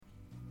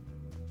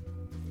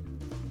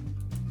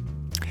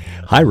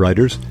Hi,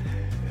 writers.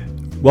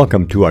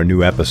 Welcome to our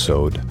new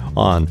episode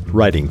on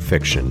writing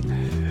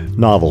fiction,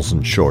 novels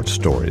and short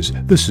stories.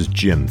 This is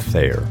Jim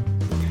Thayer.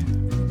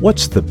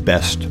 What's the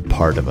best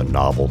part of a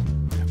novel?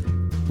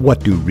 What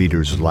do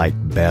readers like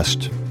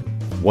best?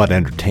 What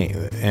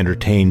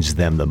entertains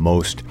them the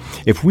most?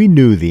 If we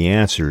knew the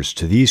answers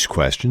to these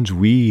questions,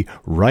 we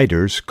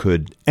writers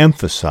could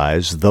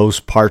emphasize those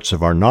parts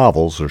of our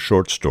novels or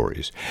short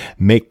stories,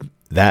 make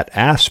that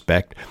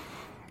aspect,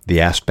 the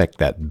aspect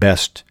that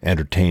best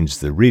entertains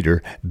the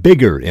reader,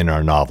 bigger in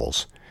our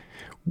novels.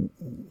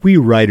 We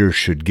writers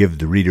should give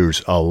the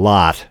readers a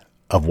lot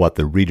of what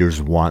the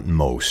readers want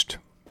most,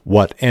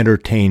 what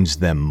entertains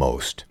them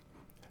most.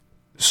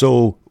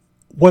 So,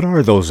 what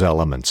are those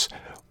elements?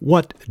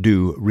 What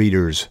do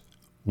readers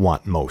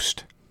want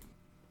most?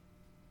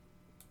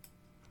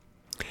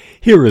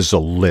 Here is a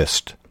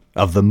list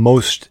of the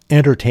most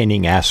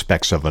entertaining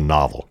aspects of a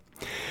novel.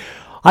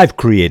 I've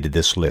created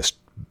this list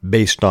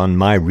based on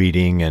my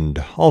reading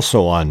and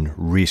also on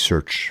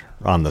research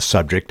on the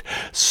subject.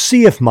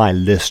 See if my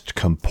list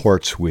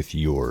comports with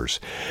yours.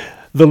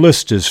 The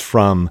list is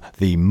from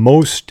the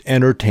most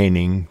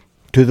entertaining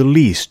to the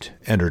least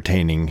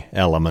entertaining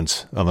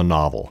elements of a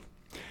novel.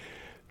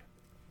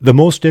 The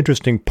most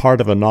interesting part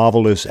of a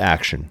novel is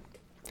action.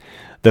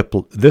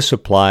 This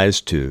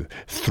applies to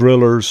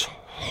thrillers,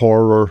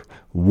 horror,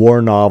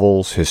 war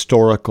novels,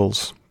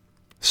 historicals,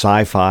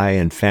 sci-fi,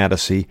 and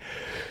fantasy.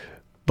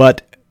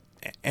 But,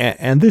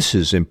 and this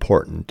is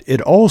important, it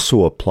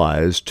also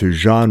applies to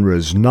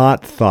genres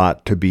not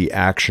thought to be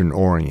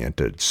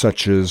action-oriented,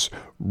 such as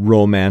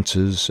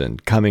romances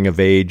and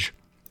coming-of-age,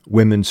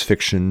 women's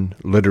fiction,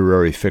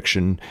 literary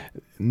fiction,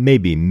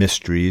 maybe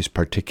mysteries,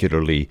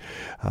 particularly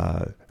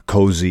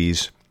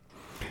cozies.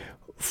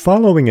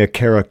 Following a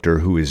character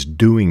who is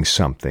doing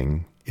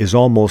something is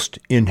almost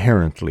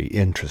inherently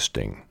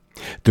interesting.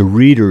 The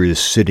reader is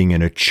sitting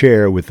in a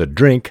chair with a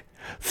drink,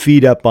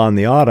 feet up on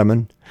the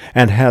ottoman,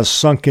 and has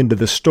sunk into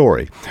the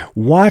story.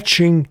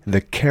 Watching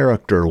the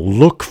character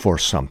look for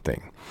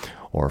something,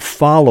 or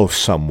follow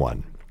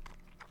someone,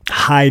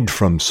 hide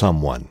from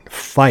someone,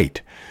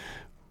 fight,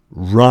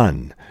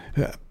 run,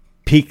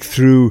 peek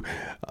through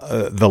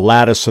the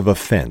lattice of a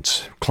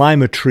fence,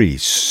 climb a tree,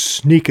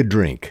 sneak a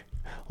drink,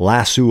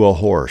 lasso a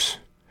horse,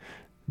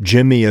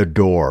 jimmy a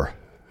door,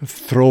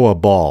 throw a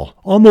ball.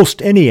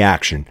 Almost any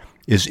action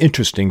is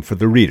interesting for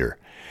the reader.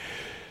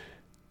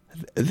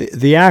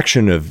 The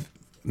action of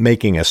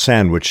making a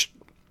sandwich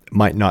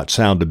might not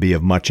sound to be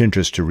of much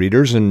interest to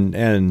readers,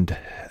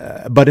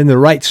 but in the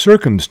right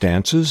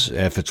circumstances,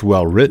 if it's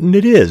well written,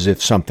 it is.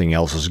 If something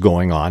else is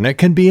going on, it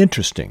can be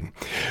interesting.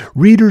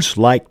 Readers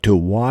like to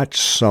watch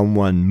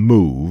someone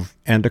move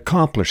and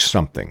accomplish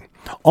something.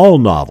 All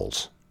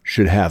novels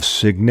should have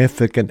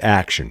significant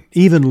action,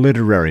 even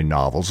literary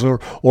novels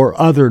or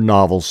other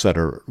novels that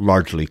are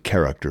largely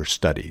character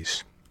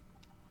studies.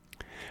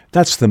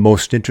 That's the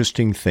most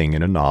interesting thing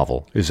in a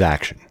novel, is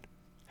action.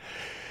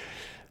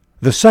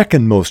 The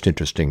second most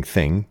interesting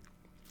thing,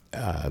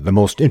 the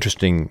most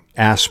interesting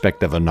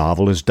aspect of a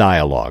novel is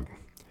dialogue.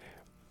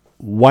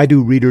 Why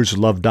do readers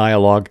love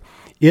dialogue?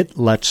 It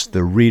lets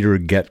the reader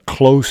get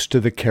close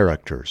to the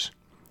characters.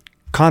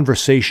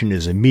 Conversation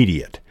is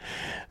immediate.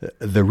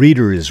 The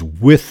reader is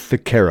with the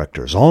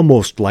characters,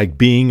 almost like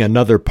being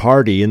another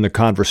party in the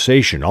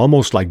conversation,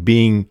 almost like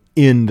being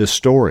in the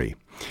story.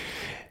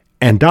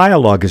 And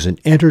dialogue is an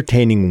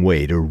entertaining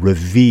way to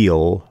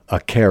reveal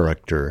a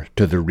character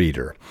to the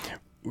reader,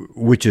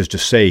 which is to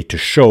say, to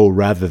show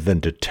rather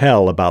than to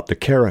tell about the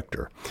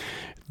character.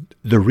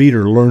 The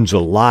reader learns a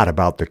lot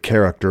about the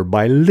character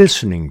by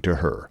listening to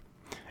her.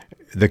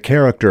 The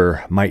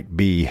character might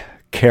be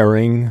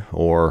caring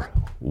or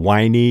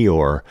whiny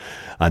or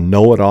a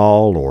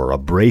know-it-all or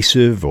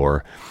abrasive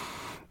or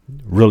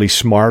really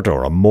smart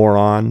or a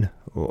moron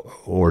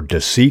or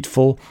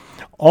deceitful.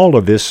 All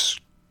of this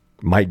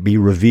might be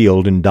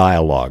revealed in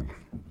dialogue.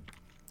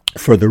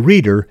 For the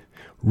reader,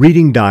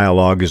 reading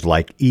dialogue is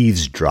like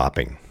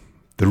eavesdropping.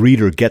 The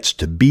reader gets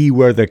to be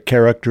where the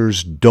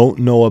characters don't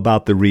know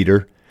about the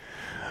reader.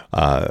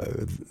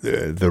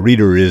 The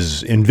reader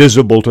is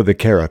invisible to the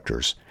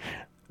characters.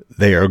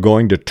 They are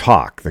going to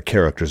talk, the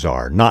characters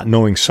are. Not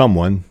knowing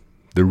someone,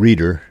 the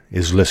reader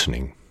is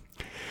listening.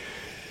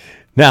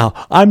 Now,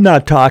 I'm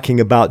not talking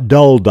about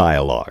dull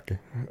dialogue.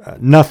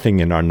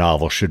 Nothing in our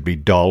novel should be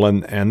dull,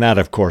 and that,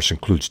 of course,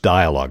 includes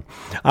dialogue.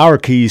 Our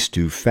keys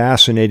to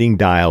fascinating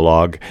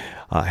dialogue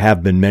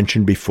have been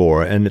mentioned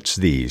before, and it's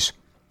these.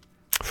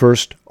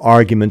 First,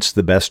 argument's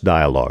the best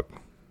dialogue.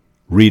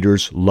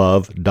 Readers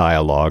love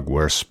dialogue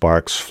where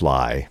sparks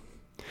fly.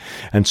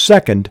 And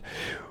second,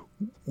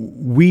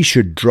 we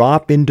should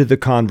drop into the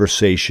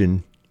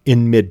conversation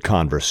in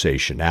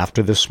mid-conversation,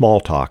 after the small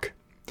talk,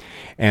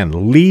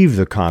 and leave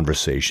the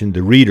conversation.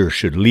 The reader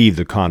should leave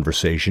the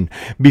conversation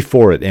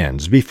before it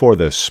ends, before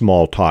the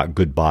small talk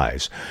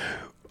goodbyes.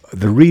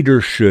 The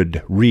reader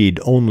should read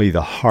only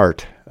the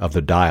heart of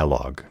the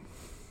dialogue.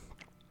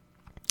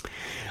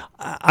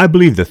 I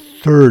believe the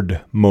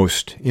third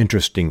most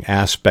interesting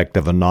aspect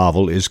of a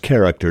novel is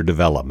character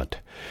development.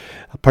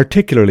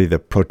 particularly the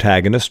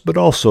protagonist, but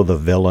also the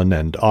villain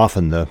and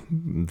often the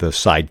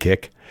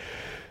sidekick.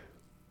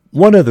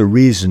 One of the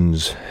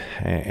reasons,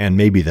 and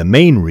maybe the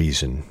main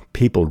reason,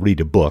 people read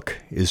a book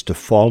is to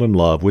fall in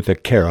love with a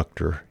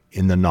character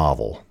in the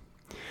novel.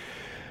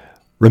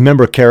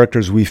 Remember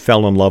characters we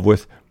fell in love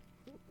with?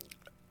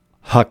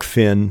 Huck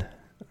Finn,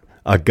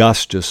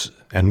 Augustus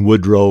and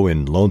Woodrow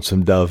in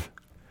Lonesome Dove,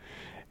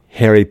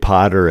 Harry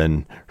Potter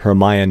and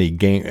Hermione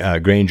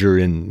Granger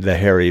in the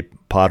Harry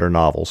Potter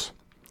novels,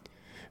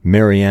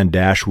 Marianne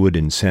Dashwood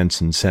in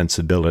Sense and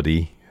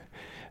Sensibility,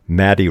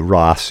 Maddie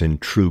Ross in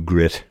True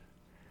Grit,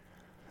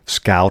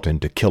 Scout in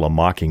To Kill a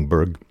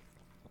Mockingbird,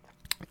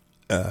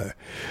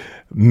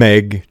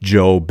 Meg,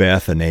 Jo,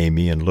 Beth, and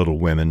Amy in Little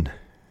Women,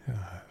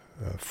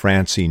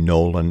 Francie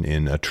Nolan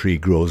in A Tree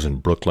Grows in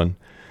Brooklyn,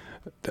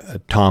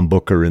 Tom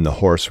Booker in The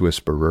Horse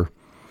Whisperer,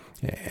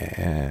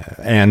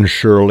 Anne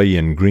Shirley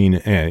in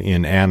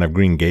Anne of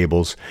Green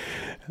Gables,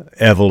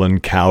 Evelyn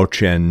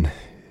Couch and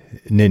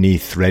Ninny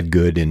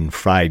Threadgood in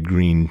Fried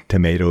Green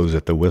Tomatoes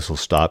at the Whistle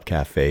Stop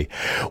Cafe.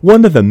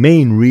 One of the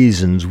main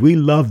reasons we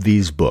love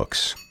these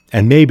books,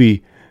 and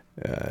maybe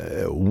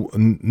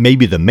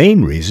the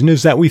main reason,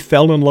 is that we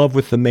fell in love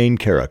with the main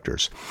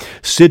characters.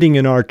 Sitting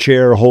in our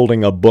chair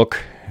holding a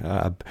book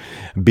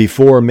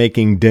before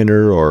making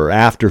dinner or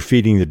after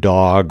feeding the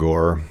dog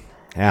or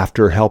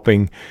after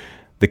helping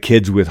the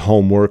kids with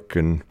homework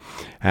and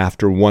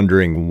after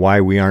wondering why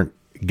we aren't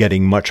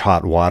getting much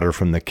hot water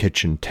from the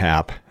kitchen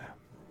tap,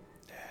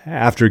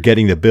 after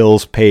getting the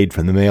bills paid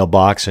from the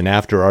mailbox and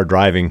after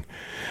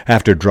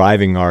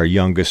driving our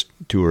youngest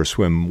to her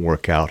swim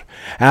workout.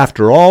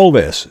 After all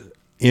this,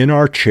 in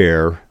our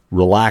chair,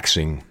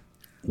 relaxing,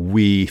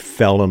 we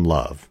fell in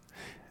love.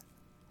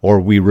 Or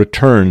we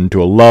returned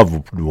to a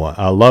loved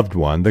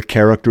one, the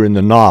character in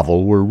the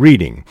novel we're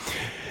reading.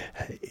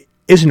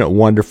 Isn't it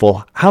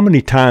wonderful? How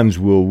many times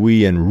will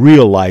we in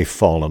real life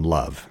fall in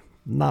love?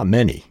 Not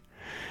many.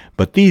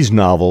 But these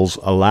novels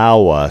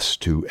allow us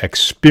to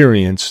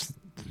experience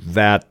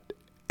that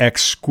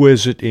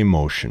exquisite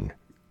emotion.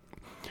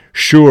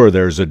 Sure,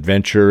 there's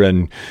adventure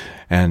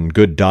and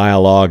good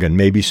dialogue and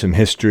maybe some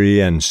history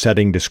and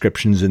setting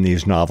descriptions in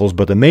these novels,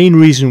 but the main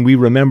reason we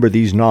remember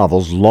these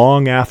novels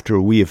long after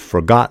we have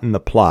forgotten the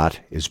plot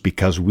is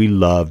because we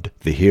loved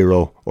the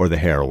hero or the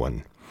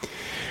heroine.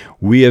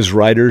 We as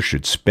writers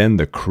should spend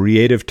the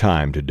creative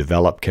time to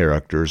develop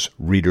characters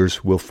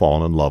readers will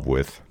fall in love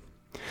with.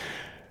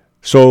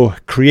 So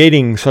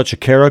creating such a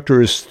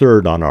character is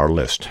third on our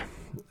list.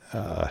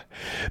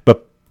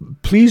 But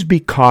please be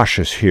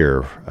cautious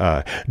here.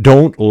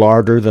 Don't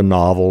larder the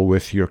novel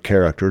with your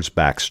character's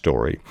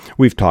backstory.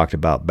 We've talked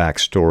about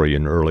backstory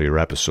in earlier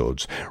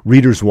episodes.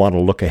 Readers want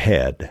to look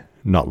ahead,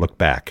 not look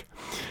back.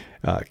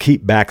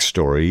 Keep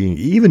backstory,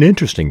 even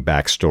interesting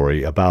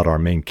backstory about our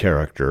main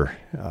character,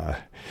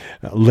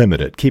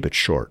 limit it, keep it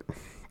short.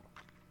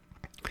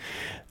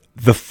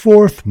 The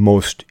fourth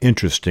most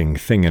interesting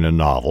thing in a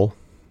novel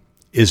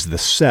is the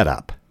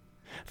setup.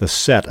 The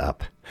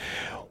setup.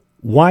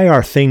 Why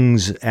are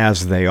things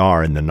as they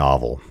are in the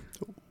novel?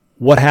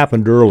 What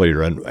happened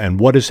earlier and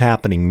what is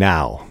happening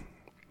now?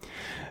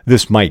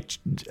 This might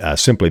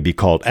simply be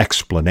called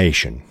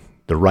explanation.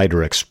 The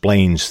writer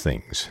explains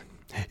things.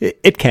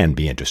 It can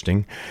be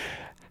interesting.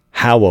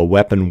 How a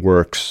weapon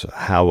works,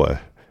 how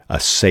a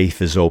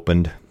safe is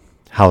opened,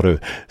 how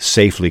to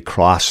safely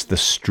cross the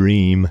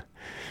stream,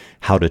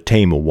 how to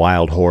tame a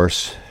wild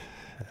horse,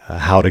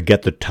 how to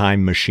get the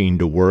time machine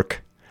to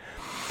work.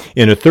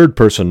 In a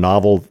third-person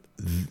novel,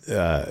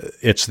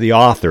 it's the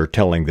author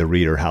telling the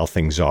reader how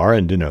things are,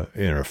 and in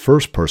a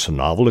first-person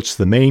novel, it's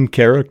the main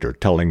character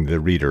telling the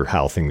reader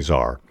how things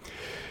are.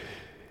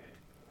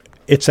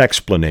 It's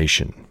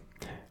explanation.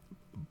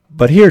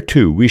 But here,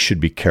 too, we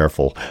should be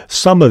careful.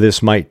 Some of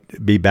this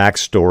might be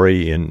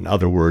backstory, in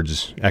other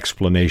words,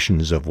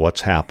 explanations of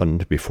what's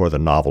happened before the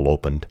novel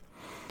opened,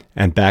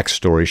 and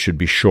backstory should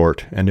be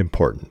short and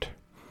important.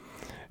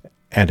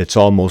 And it's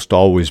almost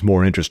always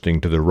more interesting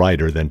to the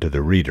writer than to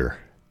the reader.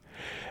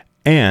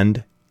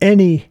 And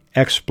any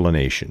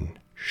explanation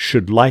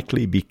should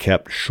likely be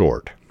kept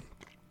short.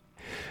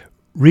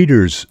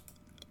 Readers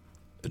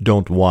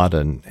don't want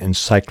an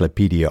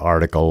encyclopedia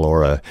article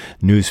or a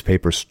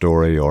newspaper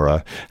story or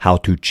a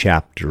how-to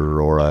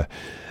chapter or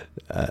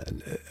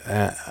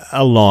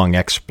a long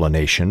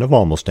explanation of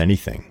almost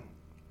anything.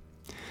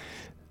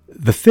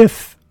 The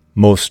fifth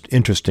most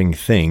interesting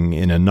thing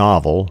in a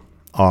novel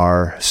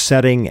are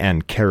setting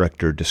and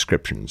character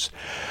descriptions.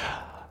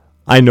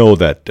 I know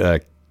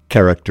that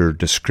character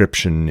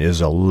description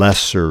is a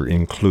lesser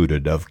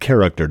included of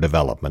character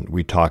development.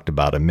 We talked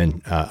about a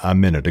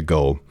minute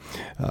ago.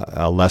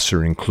 A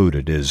lesser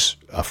included is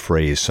a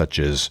phrase such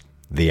as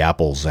the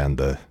apples and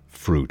the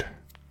fruit.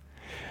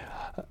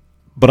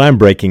 But I'm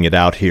breaking it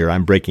out here.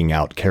 I'm breaking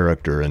out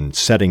character and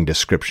setting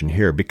description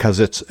here because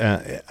it's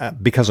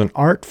because an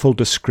artful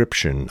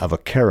description of a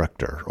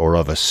character or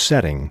of a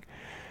setting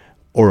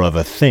or of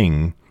a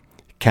thing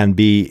can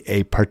be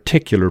a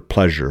particular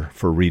pleasure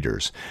for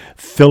readers,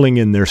 filling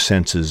in their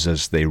senses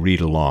as they read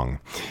along.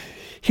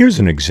 Here's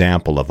an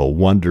example of a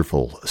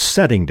wonderful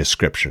setting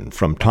description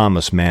from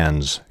Thomas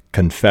Mann's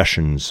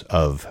Confessions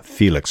of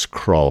Felix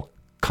Krull,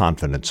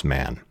 Confidence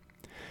Man.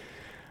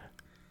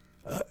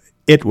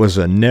 It was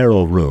a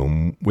narrow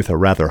room with a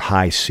rather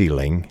high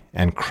ceiling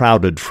and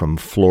crowded from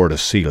floor to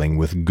ceiling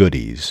with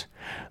goodies.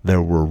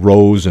 There were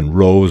rows and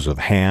rows of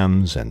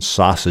hams and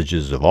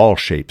sausages of all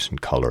shapes and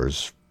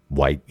colors,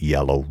 white,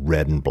 yellow,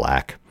 red, and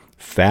black,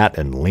 fat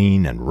and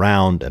lean and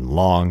round and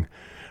long,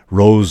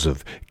 rows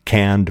of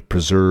canned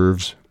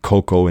preserves,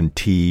 cocoa and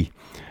tea,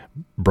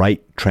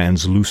 bright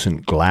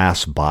translucent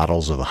glass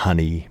bottles of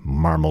honey,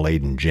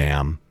 marmalade, and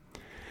jam.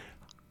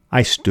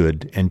 I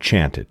stood and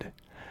chanted,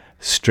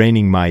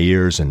 straining my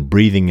ears and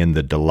breathing in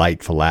the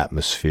delightful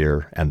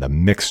atmosphere and the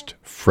mixed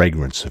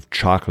fragrance of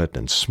chocolate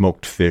and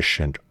smoked fish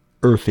and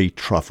earthy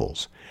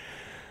truffles.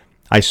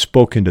 I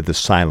spoke into the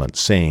silence,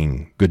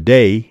 saying "Good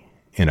day"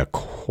 in a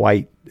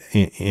quite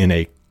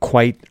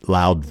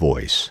loud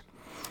voice.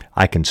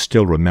 I can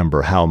still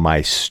remember how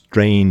my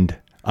strained,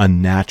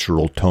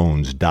 unnatural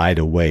tones died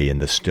away in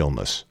the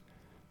stillness.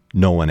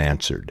 No one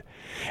answered,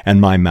 and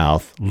my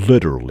mouth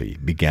literally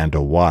began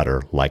to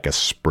water like a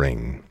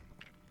spring.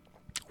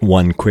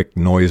 One quick,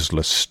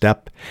 noiseless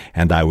step,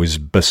 and I was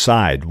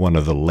beside one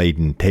of the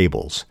laden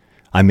tables.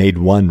 I made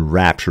one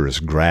rapturous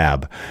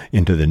grab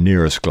into the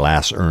nearest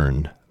glass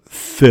urn,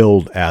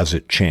 filled as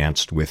it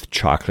chanced with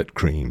chocolate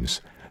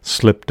creams,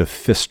 slipped a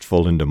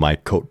fistful into my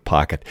coat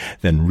pocket,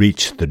 then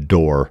reached the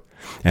door,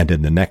 and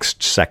in the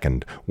next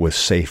second was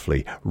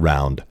safely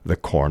round the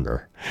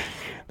corner.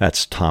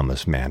 That's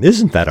Thomas Mann.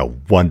 Isn't that a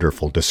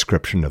wonderful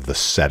description of the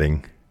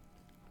setting?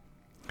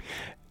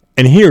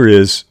 And here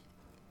is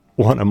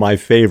one of my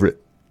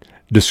favorite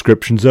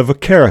descriptions of a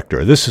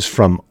character. This is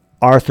from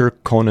Arthur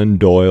Conan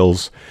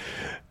Doyle's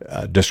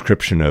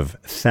description of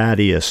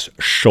Thaddeus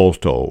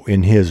Sholto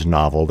in his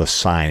novel The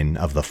Sign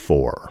of the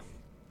Four.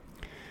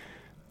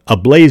 A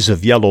blaze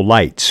of yellow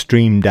light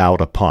streamed out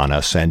upon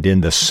us, and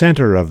in the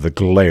center of the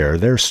glare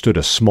there stood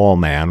a small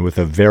man with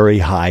a very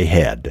high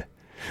head,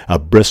 a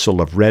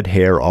bristle of red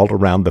hair all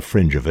around the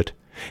fringe of it,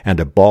 and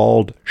a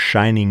bald,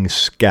 shining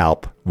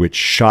scalp which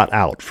shot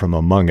out from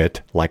among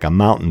it like a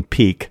mountain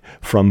peak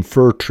from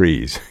fir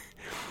trees.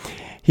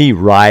 He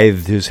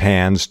writhed his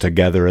hands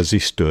together as he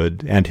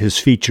stood, and his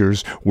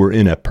features were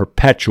in a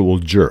perpetual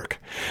jerk,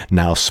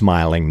 now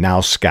smiling, now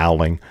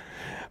scowling,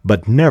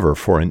 but never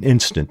for an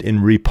instant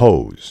in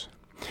repose.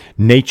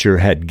 Nature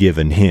had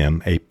given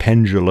him a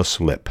pendulous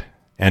lip,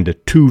 and a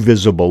too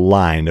visible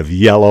line of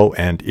yellow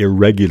and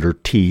irregular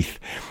teeth,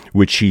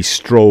 which he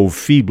strove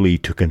feebly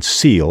to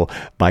conceal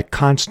by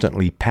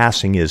constantly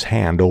passing his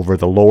hand over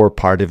the lower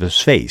part of his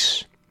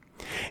face.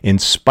 In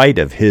spite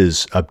of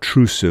his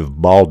obtrusive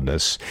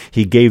baldness,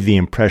 he gave the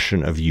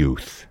impression of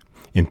youth.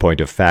 In point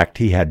of fact,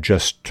 he had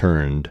just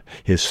turned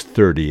his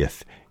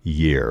 30th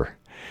year.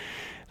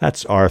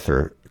 That's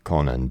Arthur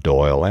Conan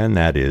Doyle, and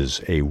that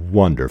is a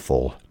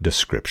wonderful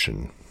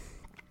description.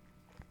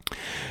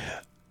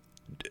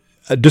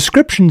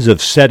 Descriptions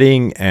of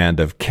setting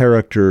and of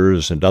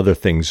characters and other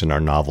things in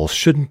our novels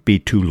shouldn't be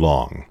too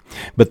long,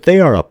 but they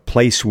are a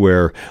place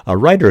where a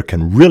writer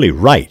can really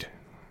write,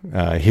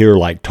 here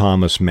like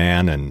Thomas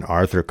Mann and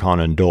Arthur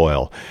Conan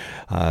Doyle,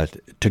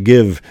 to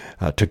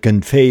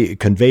convey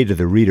to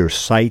the reader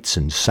sights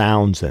and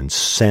sounds and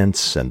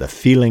scents and the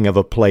feeling of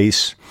a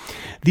place.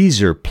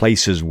 These are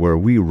places where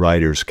we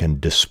writers can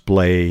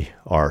display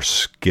our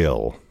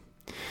skill.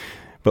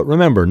 But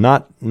remember,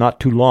 not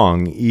too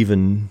long,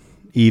 even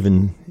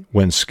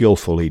when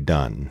skillfully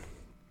done.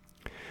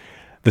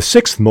 The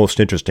sixth most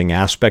interesting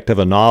aspect of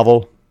a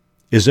novel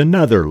is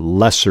another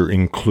lesser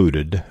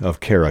included of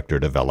character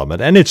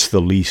development, and it's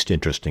the least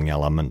interesting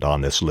element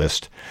on this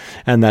list,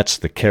 and that's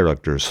the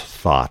character's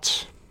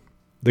thoughts,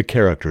 the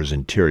character's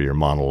interior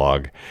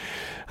monologue.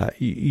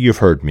 You've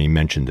heard me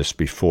mention this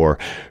before.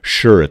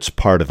 Sure, it's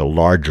part of the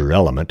larger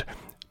element,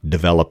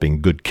 developing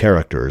good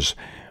characters,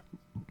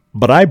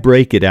 but I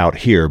break it out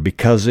here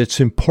because it's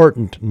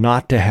important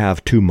not to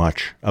have too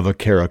much of a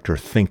character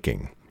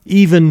thinking,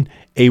 even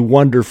a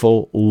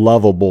wonderful,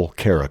 lovable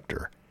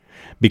character,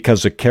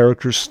 because a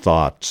character's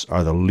thoughts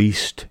are the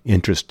least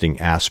interesting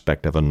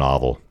aspect of a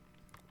novel.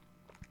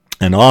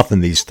 And often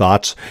these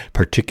thoughts,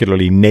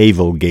 particularly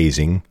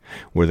navel-gazing,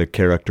 where the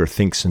character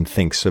thinks and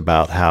thinks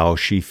about how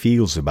she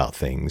feels about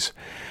things,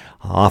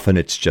 often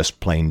it's just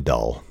plain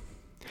dull.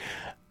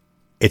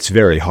 It's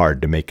very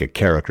hard to make a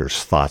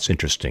character's thoughts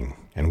interesting,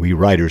 and we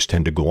writers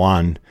tend to go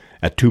on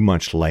at too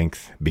much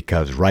length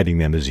because writing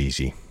them is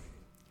easy.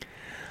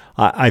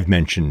 I've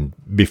mentioned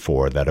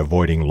before that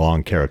avoiding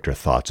long character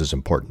thoughts is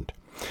important.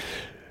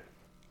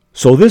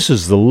 So this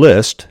is the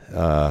list.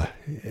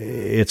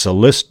 It's a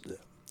list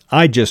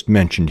I just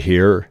mentioned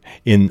here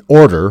in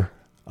order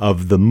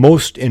of the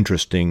most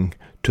interesting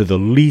to the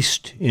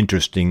least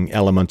interesting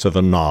elements of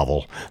a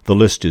novel. The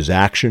list is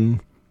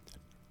action,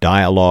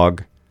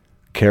 dialogue,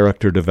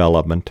 character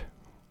development,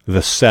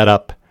 the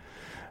setup,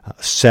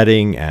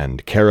 setting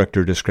and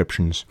character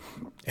descriptions,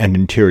 and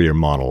interior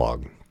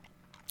monologue.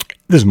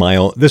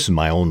 This is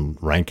my own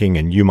ranking,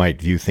 and you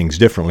might view things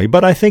differently,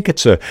 but I think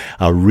it's a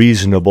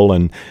reasonable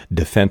and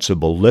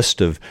defensible list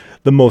of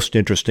the most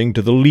interesting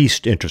to the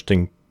least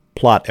interesting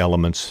plot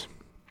elements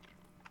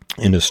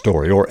in a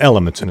story, or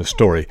elements in a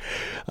story.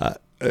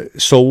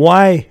 So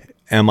why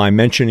am I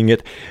mentioning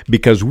it?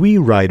 Because we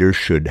writers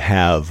should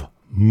have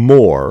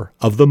more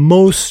of the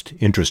most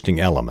interesting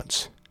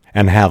elements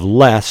and have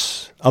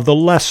less of the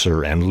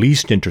lesser and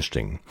least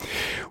interesting.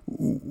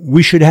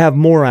 We should have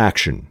more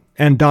action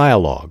and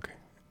dialogue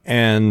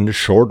and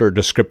shorter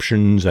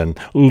descriptions and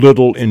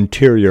little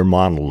interior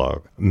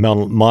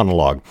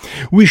monologue.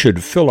 We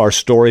should fill our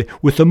story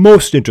with the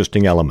most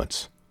interesting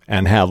elements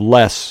and have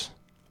less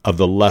of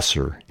the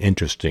lesser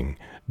interesting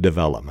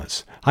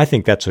developments. I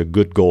think that's a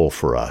good goal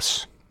for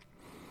us.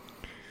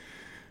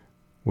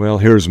 Well,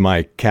 here's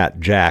my cat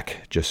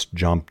Jack, just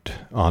jumped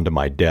onto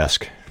my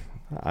desk.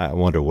 I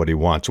wonder what he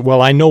wants.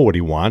 Well, I know what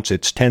he wants.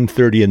 It's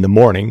 10:30 in the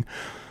morning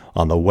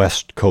on the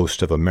west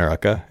coast of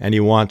America, and he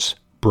wants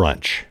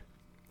brunch.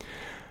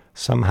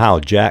 Somehow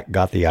Jack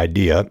got the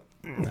idea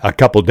a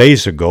couple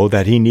days ago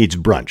that he needs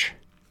brunch.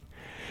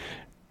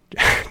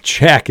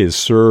 Jack is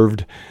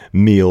served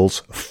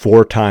meals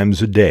 4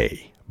 times a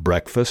day: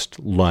 breakfast,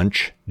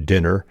 lunch,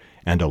 dinner,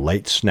 and a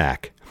late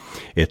snack.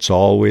 It's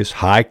always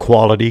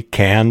high-quality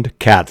canned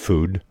cat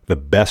food, the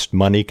best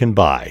money can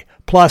buy.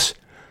 Plus,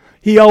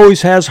 he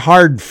always has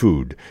hard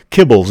food,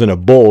 kibbles in a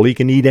bowl he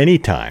can eat any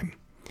time.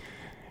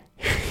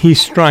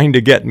 He's trying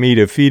to get me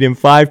to feed him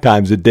 5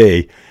 times a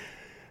day,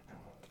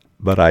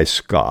 but I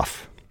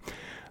scoff.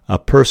 A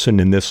person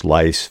in this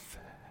life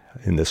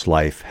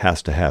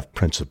has to have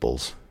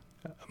principles.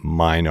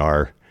 Mine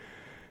are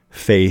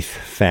faith,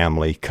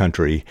 family,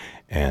 country,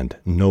 and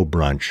no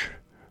brunch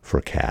for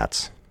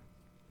cats.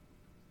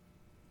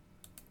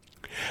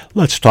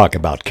 Let's talk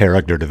about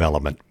character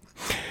development,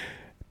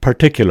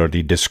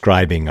 particularly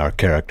describing our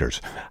characters.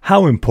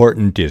 How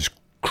important is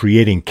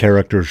creating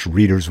characters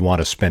readers want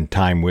to spend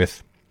time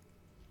with?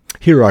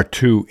 Here are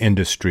 2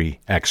 industry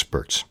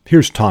experts.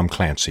 Here's Tom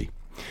Clancy.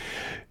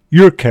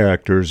 Your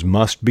characters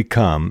must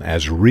become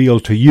as real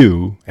to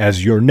you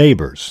as your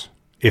neighbors.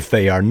 If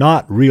they are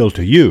not real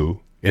to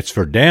you, it's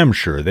for damn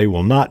sure they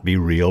will not be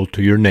real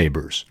to your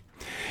neighbors.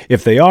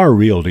 If they are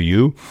real to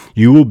you,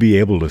 you will be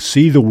able to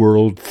see the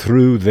world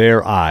through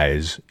their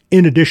eyes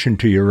in addition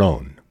to your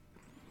own.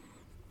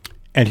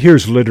 And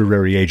here's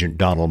literary agent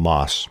Donald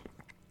Moss.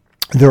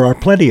 There are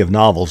plenty of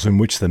novels in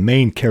which the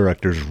main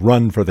characters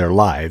run for their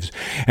lives,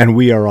 and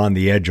we are on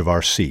the edge of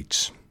our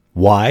seats.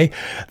 Why?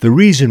 The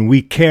reason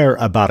we care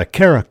about a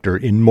character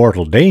in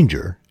mortal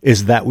danger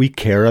is that we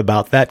care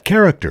about that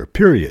character,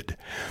 period.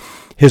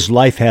 His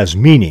life has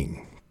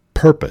meaning,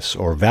 purpose,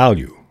 or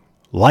value.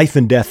 Life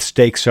and death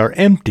stakes are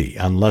empty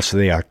unless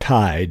they are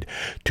tied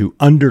to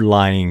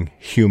underlying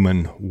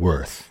human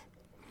worth.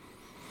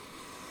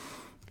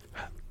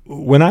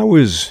 When I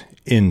was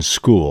in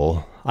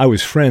school, I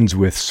was friends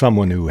with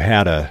someone who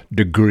had a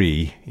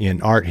degree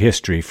in art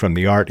history from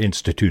the Art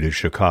Institute of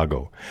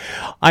Chicago.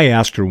 I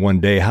asked her one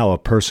day how a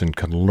person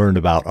could learn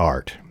about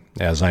art,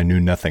 as I knew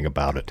nothing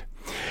about it.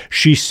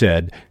 She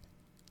said,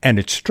 and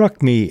it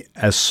struck me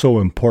as so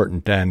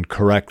important and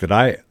correct that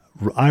I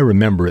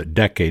remember it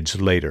decades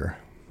later,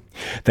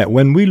 that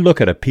when we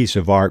look at a piece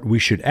of art, we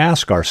should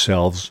ask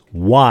ourselves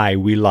why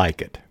we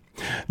like it.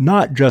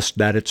 Not just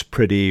that it's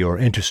pretty or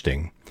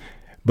interesting,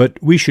 but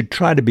we should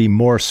try to be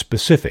more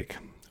specific.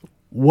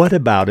 What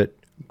about it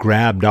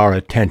grabbed our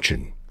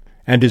attention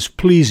and is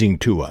pleasing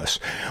to us?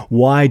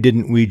 Why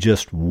didn't we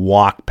just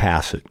walk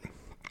past it?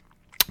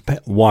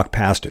 What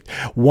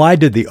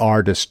did the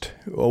artist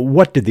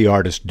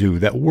do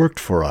that worked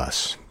for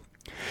us?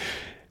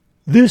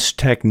 This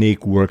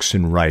technique works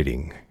in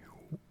writing.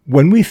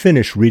 When we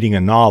finish reading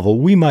a novel,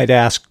 we might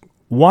ask,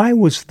 why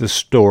was the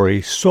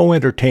story so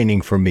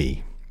entertaining for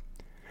me?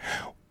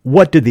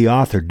 What did the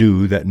author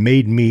do that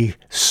made me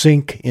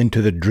sink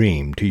into the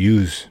dream, to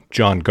use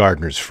John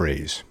Gardner's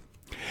phrase?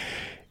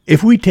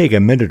 If we take a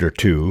minute or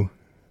two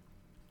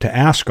to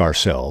ask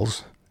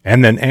ourselves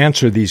and then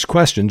answer these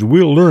questions,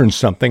 we'll learn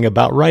something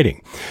about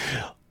writing.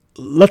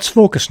 Let's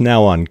focus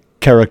now on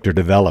character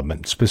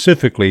development,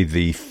 specifically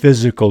the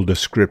physical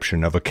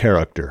description of a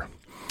character.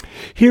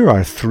 Here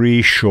are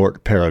 3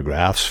 short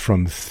paragraphs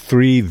from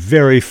 3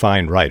 very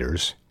fine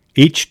writers,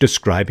 each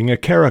describing a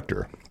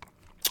character.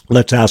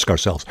 Let's ask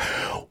ourselves,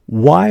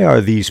 why are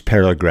these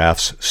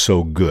paragraphs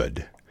so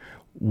good?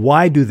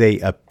 Why do they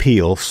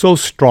appeal so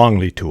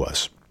strongly to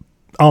us?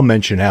 I'll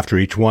mention after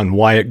each one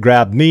why it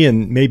grabbed me,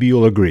 and maybe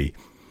you'll agree.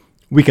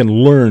 We can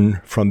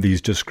learn from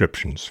these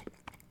descriptions.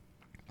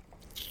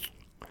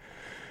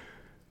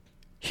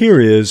 Here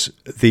is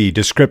the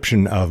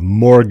description of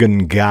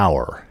Morgan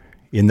Gower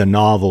in the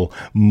novel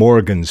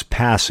Morgan's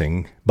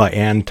Passing by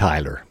Ann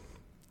Tyler.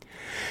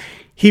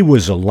 He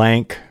was a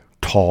lank,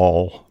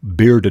 tall,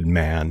 bearded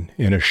man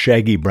in a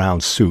shaggy brown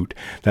suit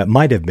that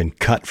might have been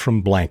cut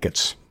from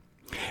blankets.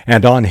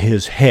 And on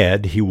his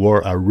head he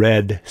wore a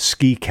red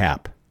ski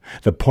cap,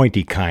 the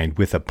pointy kind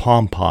with a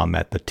pom-pom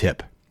at the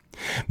tip.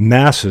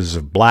 Masses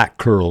of black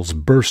curls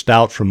burst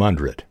out from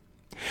under it.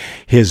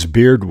 His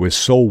beard was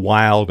so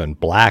wild and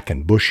black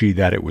and bushy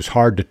that it was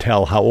hard to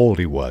tell how old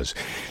he was.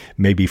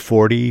 Maybe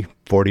 40,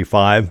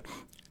 45.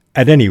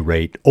 At any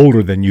rate,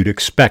 older than you'd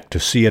expect to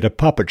see at a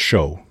puppet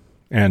show,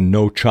 and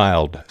no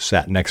child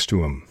sat next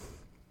to him.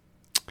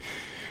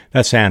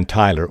 That's Ann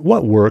Tyler.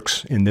 What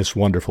works in this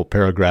wonderful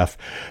paragraph?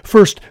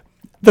 First,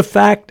 the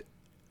fact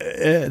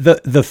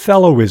the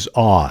fellow is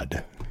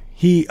odd.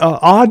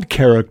 Odd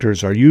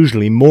characters are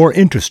usually more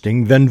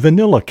interesting than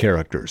vanilla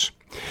characters.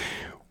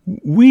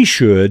 We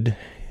should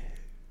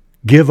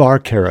give our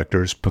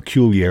characters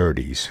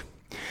peculiarities.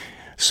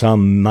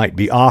 Some might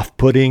be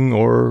off-putting,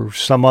 or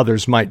some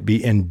others might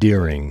be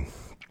endearing.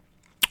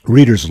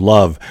 Readers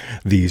love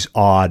these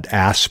odd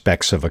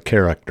aspects of a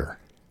character.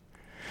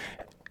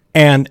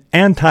 And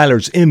Ann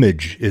Tyler's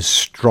image is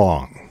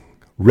strong.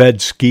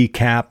 Red ski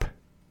cap,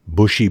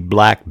 bushy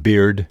black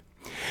beard.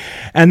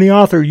 And the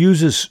author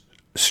uses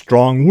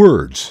strong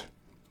words.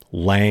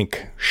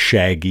 Lank,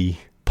 shaggy,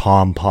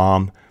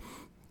 pom-pom,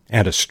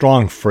 and a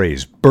strong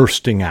phrase,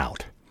 bursting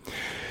out.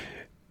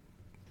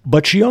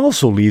 But she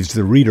also leaves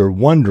the reader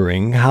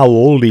wondering how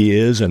old he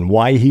is and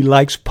why he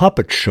likes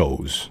puppet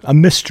shows, a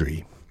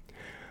mystery.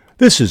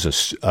 This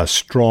is a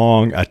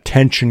strong,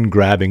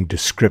 attention-grabbing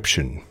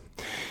description.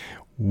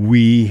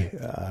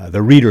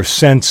 The reader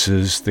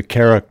senses the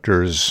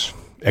character's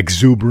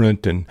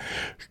exuberant and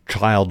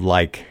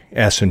childlike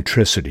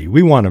eccentricity.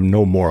 We want to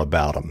know more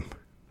about him.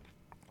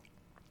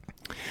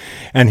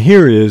 And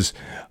here is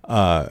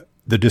the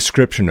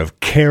description of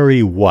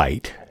Carrie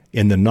White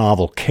in the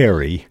novel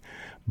Carrie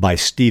by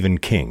Stephen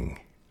King.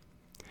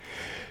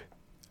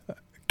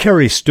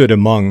 Carrie stood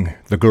among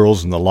the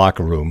girls in the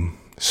locker room,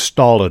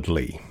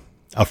 stolidly,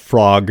 a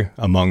frog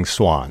among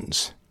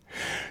swans.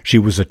 She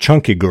was a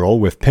chunky girl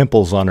with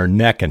pimples on her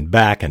neck and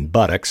back and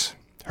buttocks,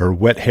 her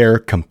wet hair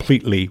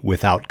completely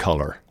without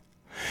color.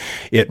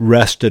 It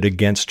rested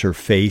against her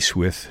face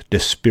with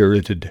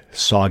dispirited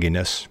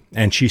sogginess,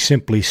 and she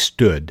simply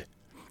stood,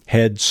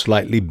 head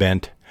slightly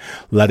bent,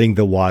 letting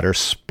the water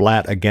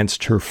splat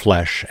against her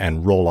flesh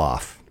and roll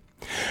off.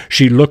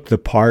 She looked the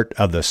part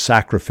of the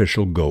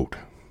sacrificial goat,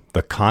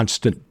 the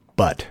constant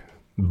butt,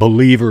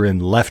 believer in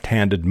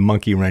left-handed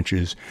monkey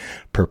wrenches,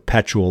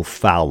 perpetual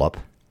foul-up,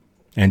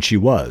 and she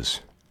was.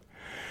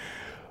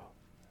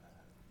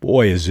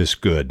 Boy, is this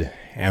good.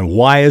 And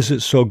why is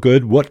it so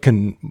good? What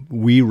can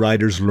we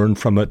writers learn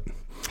from it?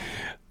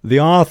 The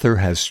author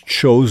has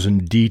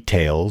chosen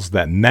details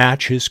that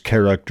match his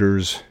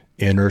character's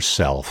inner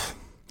self.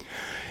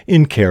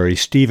 In Carrie,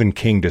 Stephen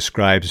King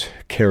describes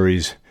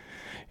Carrie's,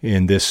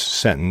 in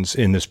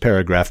this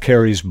paragraph,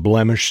 Carrie's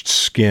blemished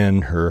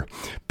skin, her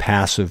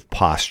passive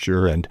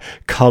posture, and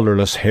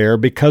colorless hair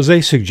because they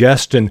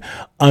suggest an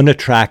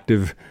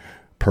unattractive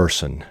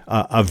person,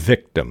 a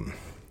victim.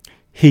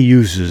 He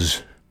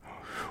uses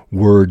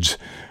words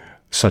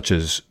such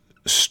as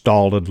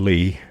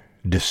stolidly,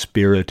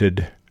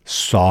 dispirited,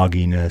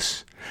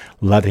 sogginess,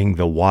 letting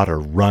the water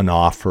run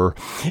off her,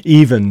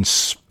 even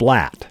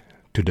splat,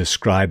 to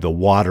describe the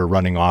water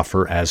running off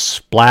her, as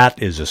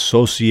splat is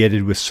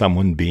associated with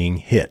someone being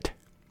hit.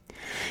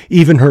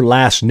 Even her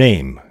last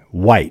name,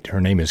 White,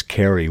 her name is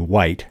Carrie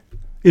White,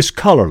 is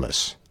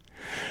colorless.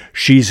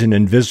 She's an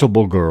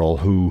invisible girl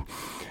who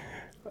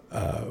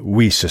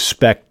we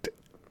suspect,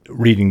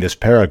 reading this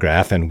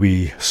paragraph, and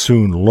we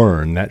soon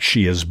learn that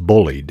she is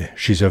bullied.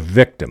 She's a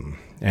victim,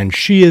 and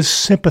she is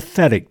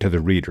sympathetic to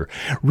the reader.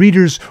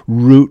 Readers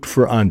root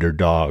for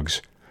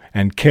underdogs,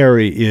 and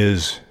Carrie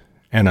is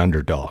an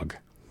underdog.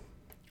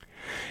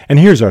 And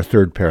here's our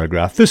third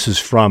paragraph. This is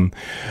from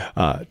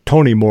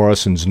Toni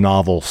Morrison's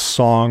novel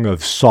Song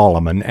of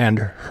Solomon, and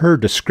her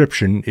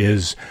description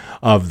is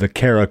of the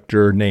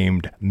character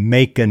named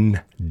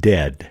Macon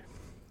Dead.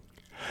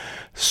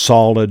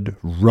 Solid,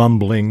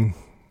 rumbling,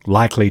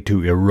 likely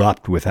to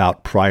erupt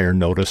without prior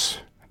notice,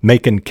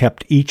 Macon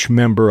kept each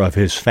member of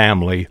his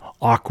family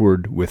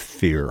awkward with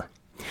fear.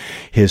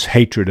 His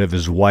hatred of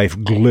his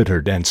wife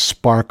glittered and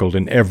sparkled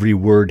in every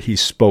word he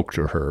spoke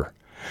to her.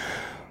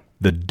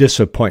 The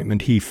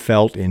disappointment he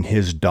felt in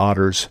his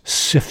daughters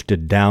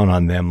sifted down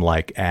on them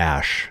like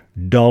ash,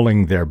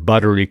 dulling their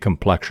buttery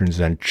complexions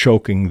and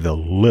choking the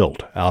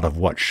lilt out of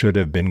what should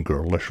have been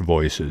girlish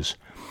voices.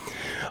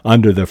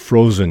 Under the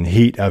frozen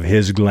heat of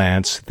his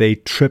glance, they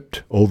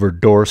tripped over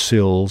door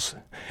sills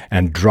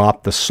and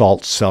dropped the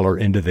salt cellar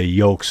into the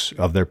yolks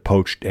of their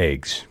poached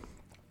eggs.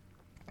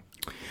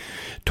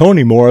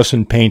 Toni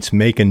Morrison paints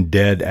Macon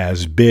Dead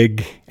as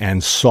big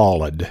and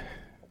solid,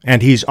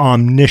 and he's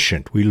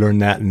omniscient. We learn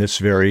that in this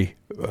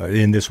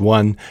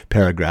one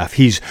paragraph.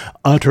 He's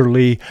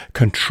utterly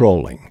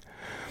controlling.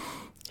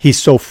 He's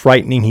so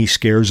frightening he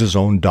scares his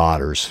own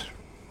daughters.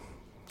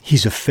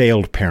 He's a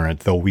failed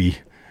parent, though he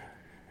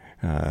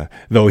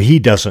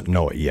doesn't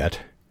know it yet.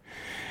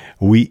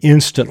 We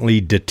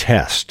instantly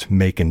detest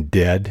Macon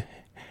Dead,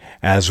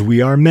 as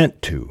we are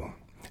meant to.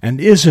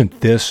 And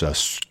isn't this a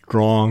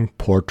strong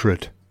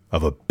portrait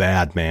of a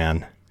bad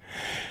man?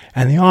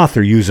 And the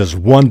author uses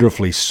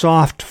wonderfully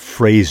soft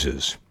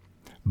phrases: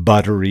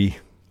 buttery,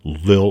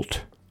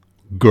 lilt,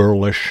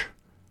 girlish,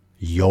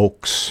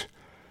 yolks,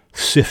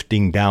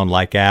 sifting down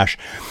like ash.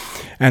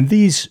 And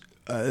these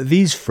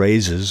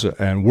phrases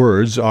and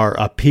words are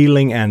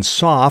appealing and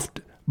soft,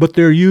 but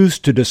they're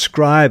used to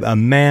describe a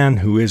man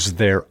who is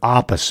their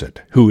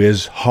opposite, who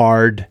is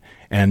hard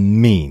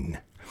and mean.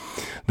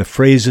 The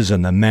phrases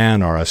and the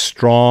man are a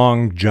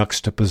strong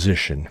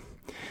juxtaposition.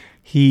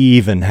 He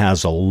even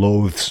has a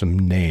loathsome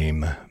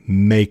name,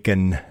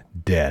 Macon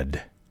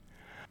Dead.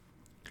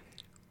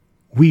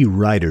 We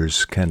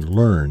writers can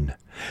learn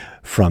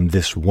from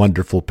this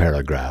wonderful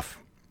paragraph.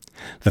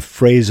 The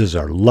phrases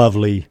are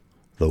lovely,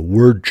 the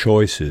word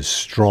choice is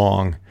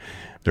strong,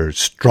 there's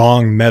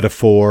strong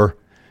metaphor,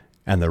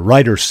 and the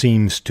writer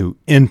seems to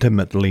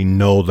intimately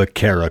know the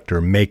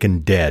character, Macon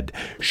Dead.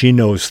 She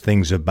knows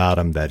things about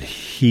him that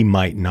he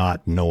might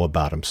not know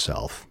about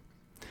himself.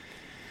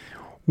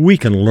 We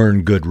can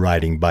learn good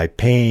writing by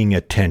paying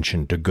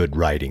attention to good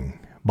writing,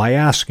 by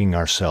asking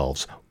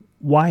ourselves,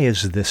 why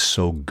is this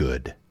so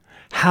good?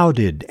 How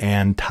did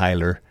Ann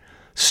Tyler,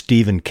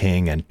 Stephen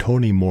King, and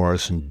Toni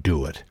Morrison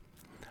do it?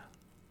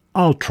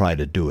 I'll try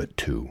to do it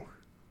too.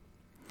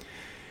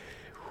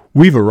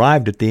 We've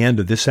arrived at the end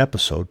of this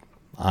episode.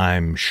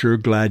 I'm sure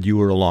glad you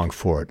were along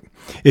for it.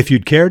 If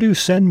you'd care to,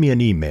 send me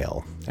an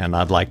email, and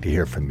I'd like to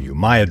hear from you.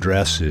 My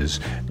address is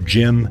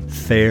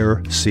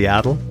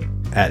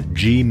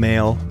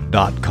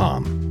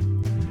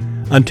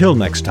jimthayerseattle@gmail.com. Until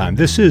next time,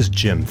 this is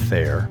Jim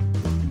Thayer.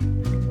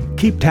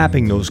 Keep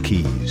tapping those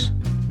keys.